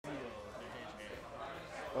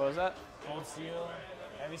What was that? Cold Steel.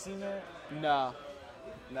 Have you seen that? No.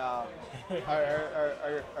 No.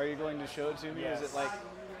 Are you going to show it to me? Yes. Is it like,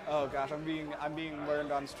 oh gosh, I'm being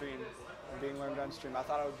learned on stream. I'm being learned on stream. I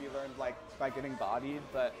thought it would be learned like by getting bodied,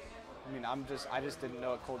 but I mean, I just didn't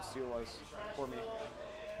know what Cold Steel was for me.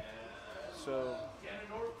 So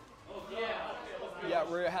yeah,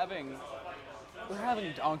 we're having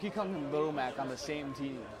Donkey Kong and Little Mac on the same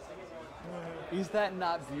team. Is that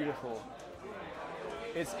not beautiful?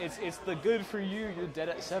 It's the good for you. You're dead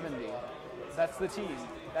at 70. That's the team.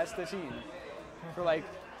 That's the team. For like,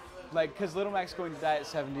 because Little Mac's going to die at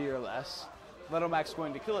 70 or less. Little Mac's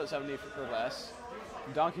going to kill at 70 or less.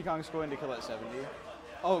 Donkey Kong's going to kill at 70.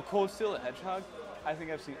 Oh, Cold Steel and Hedgehog? I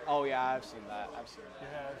think I've seen. Oh yeah, I've seen that. I've seen that. You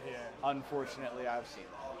have, yeah. Unfortunately, I've seen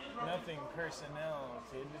that. Nothing personnel,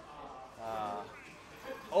 kid.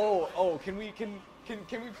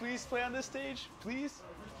 Can we please play on this stage, please?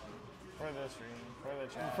 For the stream, for the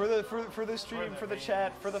chat. For the stream, for the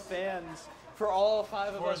chat, for the fans, for all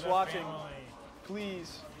 5 of us watching,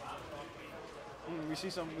 please. We see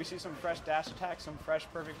some fresh dash attacks, some fresh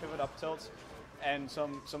perfect pivot up tilts, and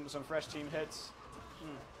some fresh team hits.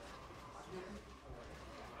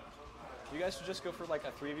 You guys should just go for like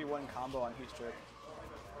a 3v1 combo on Heatstroke.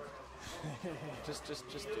 just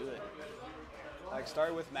do it. Like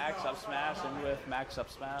start with max up smash and with max up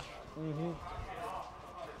smash.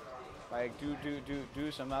 Like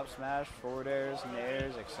do some up smash, forward airs,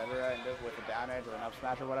 nairs, etc. End up with a down edge or an up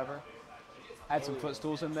smash or whatever. Add some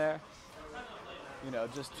footstools in there. You know,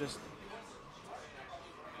 just.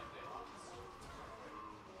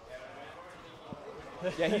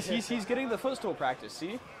 Yeah, he's getting the footstool practice.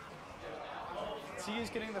 See, he's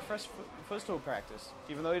getting the fresh footstool practice,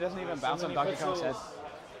 even though he doesn't even bounce on Donkey Kong's head.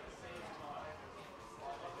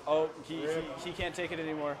 Oh, he can't take it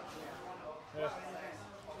anymore. Yeah.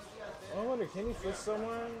 I wonder, can you footstool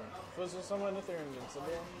someone if they're invincible?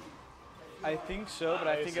 I think so, but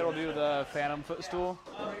I think it'll do the Phantom Footstool,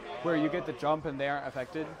 where you get the jump and they aren't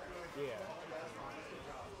affected. Yeah.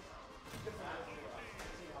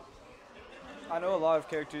 I know a lot of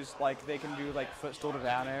characters, like, they can do, like, footstool to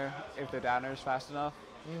down air if their down air is fast enough,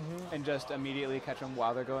 and just immediately catch them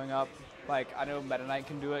while they're going up. Like, I know Meta Knight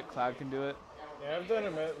can do it, Cloud can do it. Yeah, I've done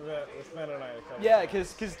it with Meta Knight a couple Yeah,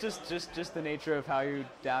 because just the nature of how you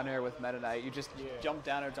down air with Meta Knight, you just jump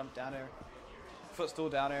down air, footstool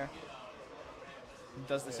down air.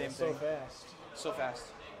 Does the same thing. So fast. So fast.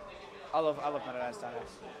 I love Meta Knight's down air.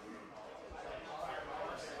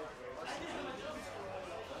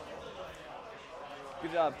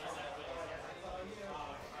 Good job.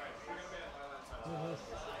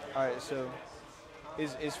 All right, so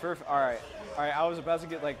is Ferf all right? All right, I was about to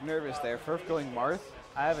get like nervous there. Ferf going Marth?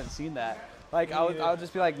 I haven't seen that. Like I would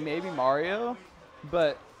just be like maybe Mario,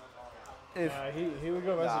 but if he would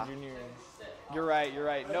go Bowser Jr. You're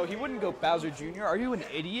right. No, he wouldn't go Bowser Jr. Are you an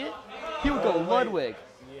idiot? He would go Ludwig.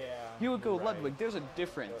 Yeah. He would go Ludwig. There's a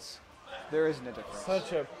difference. There isn't a difference.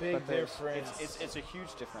 Such a big difference. It's a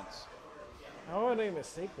huge difference. How would I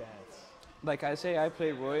mistake that? Like I say, I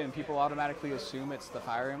play Roy, and people automatically assume it's the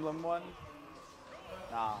Fire Emblem one.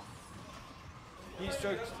 Nah.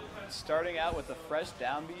 Heatstroke starting out with a fresh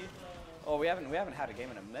down B. Oh, we haven't had a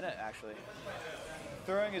game in a minute actually.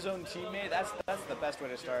 Throwing his own teammate. That's the best way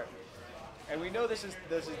to start. And we know this is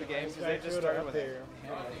the game because they just started with it.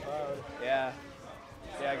 Yeah.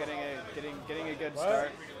 Yeah, getting a good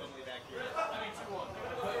start.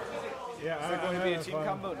 Yeah, is there going to be a team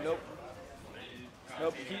combo? Nope.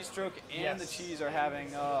 Heatstroke and the Cheese are having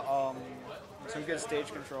some good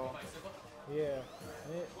stage control. Yeah.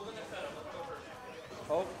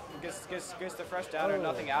 Oh, gets the fresh downer,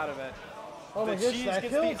 nothing out of it. Oh, the Cheese gets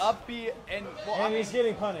the up B, and he's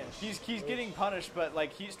getting punished. He's getting punished, but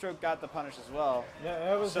like Heatstroke got the punish as well. Yeah,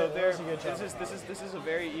 that was a good job. This is a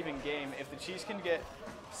very even game. If the Cheese can get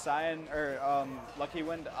Cyan or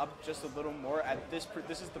Luckywind up just a little more at this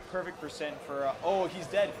is the perfect percent for. Oh, he's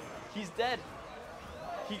dead. He's dead.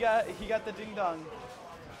 He got the ding dong.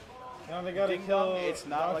 Now they gotta ding kill dong. It's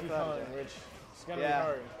not Donkey like that. Kong, which is gonna be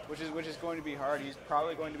hard. Which is going to be hard. He's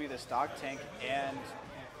probably going to be the stock tank and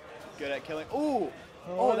good at killing. Ooh!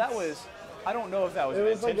 Oh, that was. I don't know if that was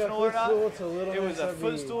intentional or not. It was a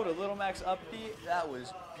footstool to Little Mac's up B. That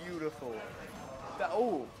was beautiful.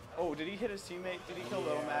 Did he hit his teammate? Did he kill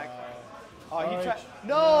Little Mac? Oh, he tried.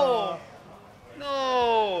 No!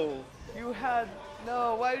 No! You had.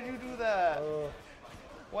 No, why did you do that?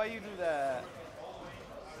 Why you do that?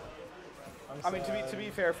 I mean, to be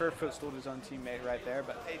fair, Ferf footstooled his own teammate right there,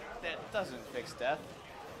 but that doesn't fix death.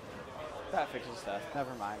 That fixes death.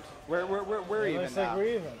 Never mind. We're even now. Like we're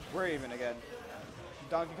even. We're even again.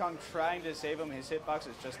 Donkey Kong trying to save him. His hitbox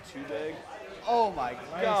is just too big. Oh my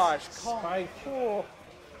Nice gosh. spike. Oh.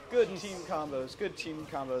 Good team combos. Good team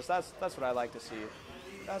combos. That's what I like to see.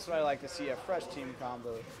 That's what I like to see, a fresh team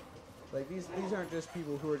combo. Like, these aren't just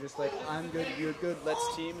people who are just like, I'm good, you're good,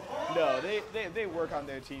 let's team. No, they work on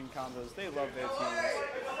their team combos. They love their teams.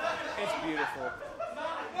 It's beautiful.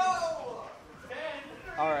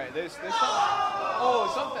 All right, there's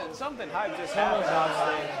something hype just happened off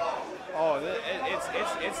stage. Oh,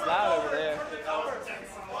 it's loud over there.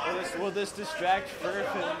 Will this distract Ferf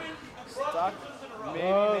and Stock?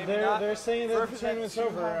 Maybe they're saying that the tournament's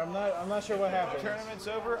over. I'm not sure what happened. Tournament's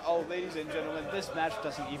over? Oh, ladies and gentlemen, this match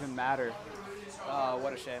doesn't even matter.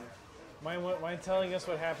 What a shame. Mind telling us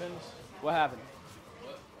what happened? What happened?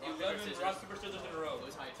 11 draw super scissors in a row.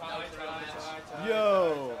 Tie.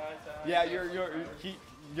 Yo. Yeah,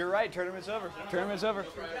 you're right. Tournament's over. Tournament's over.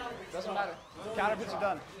 Doesn't matter. Counterpits are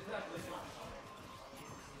done.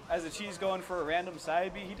 As the cheese going for a random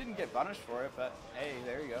side B, he didn't get punished for it, but hey,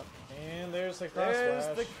 there you go. And there's the cross There's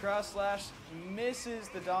slash. the cross slash, misses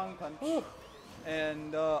the dong punch,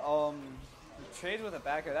 and trades with a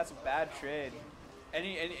backer. That's a bad trade.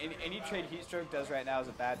 Any trade Heatstroke does right now is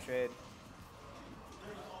a bad trade.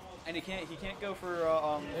 And he can't go for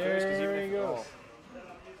first because even There he if goes.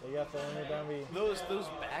 They got the limit down B. those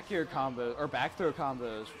back air combos or back throw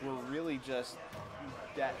combos were really just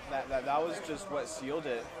that was just what sealed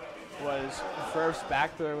it. Was Ferf's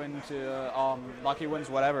back throw into Luckywind's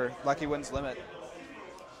whatever. Luckywind's limit.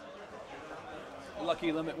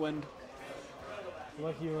 Lucky limit wind.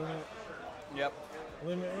 Lucky limit. Yep.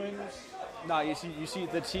 Limit wins. No, you see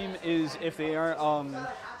the team is, if they aren't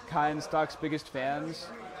Kai and Stock's biggest fans,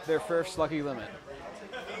 they're Ferf's lucky limit.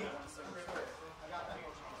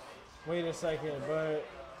 Wait a second, but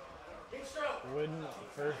wouldn't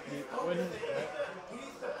Ferf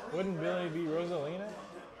wouldn't Billy beat Rosalina?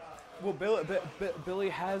 Well, Billy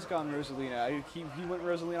has gone Rosalina. He went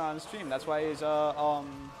Rosalina on stream. That's why he's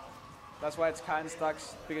that's why it's Kai and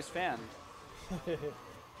Stock's biggest fan.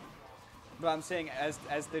 But I'm saying as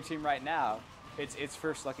their team right now, it's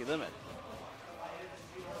Ferf's lucky limit.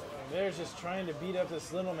 And they're just trying to beat up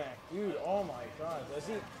this little Mac. Dude, oh my god. Does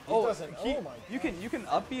he Oh, doesn't oh my god. you can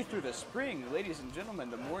up B through the spring, ladies and gentlemen,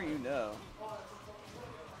 the more you know.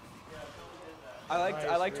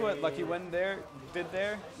 I liked what Luckywind did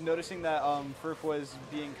there, noticing that Ferf was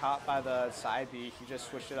being caught by the side B. He just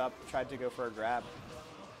switched it up, tried to go for a grab.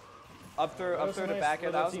 Up throw to nice back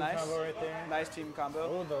air, that was team nice. combo right there. Nice team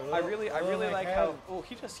combo. Oh, I really like had- how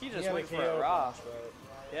he just went for a raw.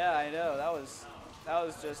 Yeah, I know. That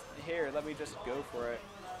was just here, let me just go for it.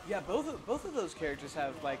 Yeah, both of those characters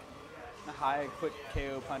have like a high quick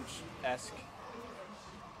KO punch-esque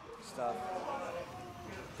stuff.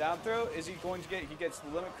 Down throw, is he going to get, he gets the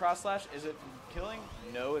limit cross slash, is it killing?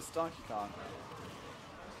 No, it's Donkey Kong.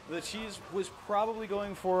 The cheese was probably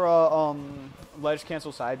going for a ledge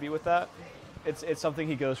cancel side B with that. It's something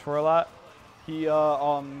he goes for a lot. He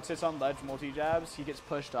sits on ledge multi jabs, he gets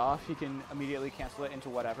pushed off, he can immediately cancel it into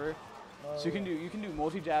whatever. So you can do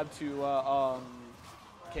multi jab to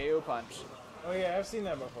KO punch. Oh yeah, I've seen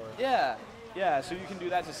that before. Yeah, so you can do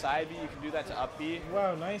that to side B, you can do that to up B.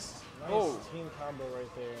 Wow, nice team combo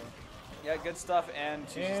right there. Yeah, good stuff, and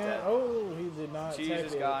Cheese is dead. Oh, he did not Cheese tech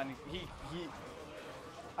is it. gone.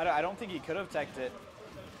 I don't think he could have teched it.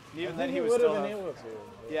 Even then, I think he was would have still been up. able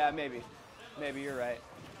to. Yeah, maybe. Maybe you're right.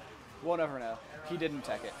 We'll never know. He didn't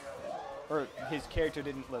tech it, or his character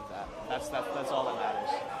didn't live that. That's all that matters.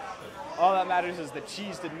 All that matters is the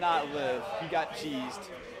cheese did not live. He got cheesed.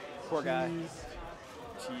 Poor guy.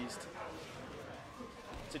 Cheesed.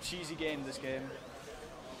 It's a cheesy game, this game.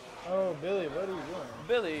 Oh, Billy, what are you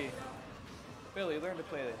doing? Billy, learn to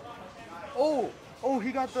play it. Oh,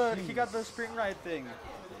 he got the spring ride thing.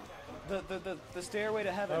 The stairway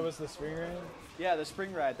to heaven. That was the spring ride? Yeah, the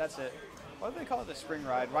spring ride. That's it. Why do they call it the spring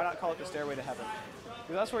ride? Why not call it the stairway to heaven?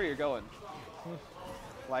 Because that's where you're going.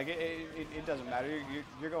 Like it doesn't matter.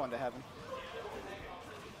 You're going to heaven.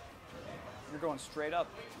 You're going straight up.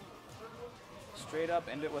 Straight up.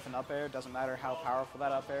 End it with an up air. Doesn't matter how powerful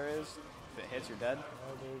that up air is. If it hits, you're dead.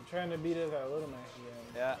 They're trying to beat it that little Mac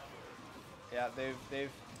again. Yeah. They've.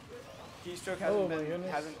 Heatstroke hasn't been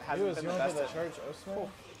the best at.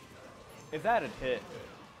 If that had hit,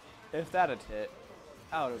 that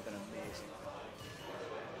would have been amazing.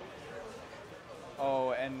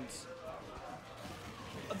 Oh, and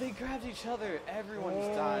they grabbed each other.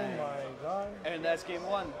 Everyone's dying. Oh my god. And that's game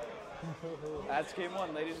one. That's game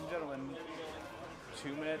one, ladies and gentlemen.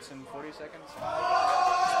 2 minutes and 40 seconds. It's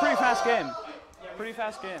a pretty fast game. Pretty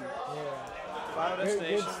fast game. Yeah. Final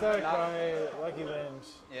destination. Good start by Luckywind.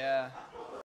 Yeah.